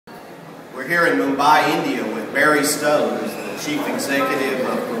We're here in Mumbai, India with Barry Stowe, who's the Chief Executive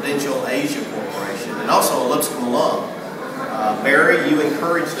of Prudential Asia Corporation and also a Lipscomb alum. Barry, you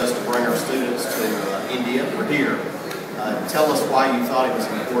encouraged us to bring our students to India. We're here. Tell us why you thought it was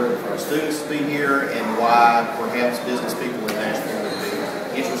important for our students to be here and why perhaps business people in Nashville would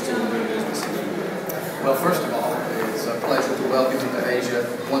be interested in doing business in India. Well, first of all, it's a pleasure to welcome you to Asia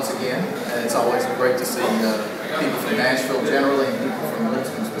once again. It's always great to see people from Nashville generally and people from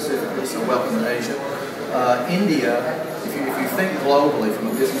Lipscomb specifically, so welcome to Asia. India, if you think globally from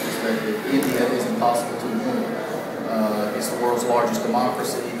a business perspective, India is impossible to ignore. It's the world's largest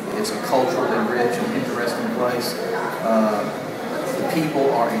democracy. It's a culturally rich and interesting place. The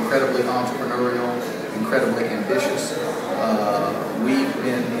people are incredibly entrepreneurial, incredibly ambitious. We've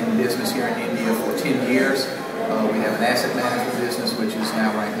been in business here in India for 10 years. We have an asset management business which is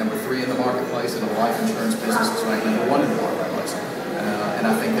now ranked #3 in the marketplace, and a life insurance business is ranked #1 in the marketplace. And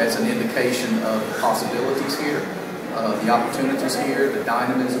I think that's an indication of the possibilities here, the opportunities here, the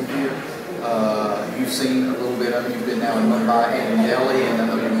dynamism here. You've seen a little bit of it. You've been now in Mumbai and in Delhi, and I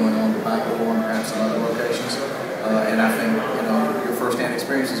know you're going on to Bangalore and perhaps some other locations. And I think your first-hand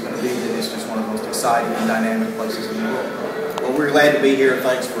experience is going to be that it's just one of the most exciting and dynamic places in the world. Well, we're glad to be here.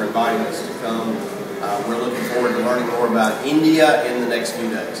 Thanks for inviting us to come. We're looking forward to learning more about India in the next few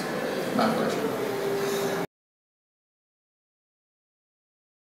days. My pleasure.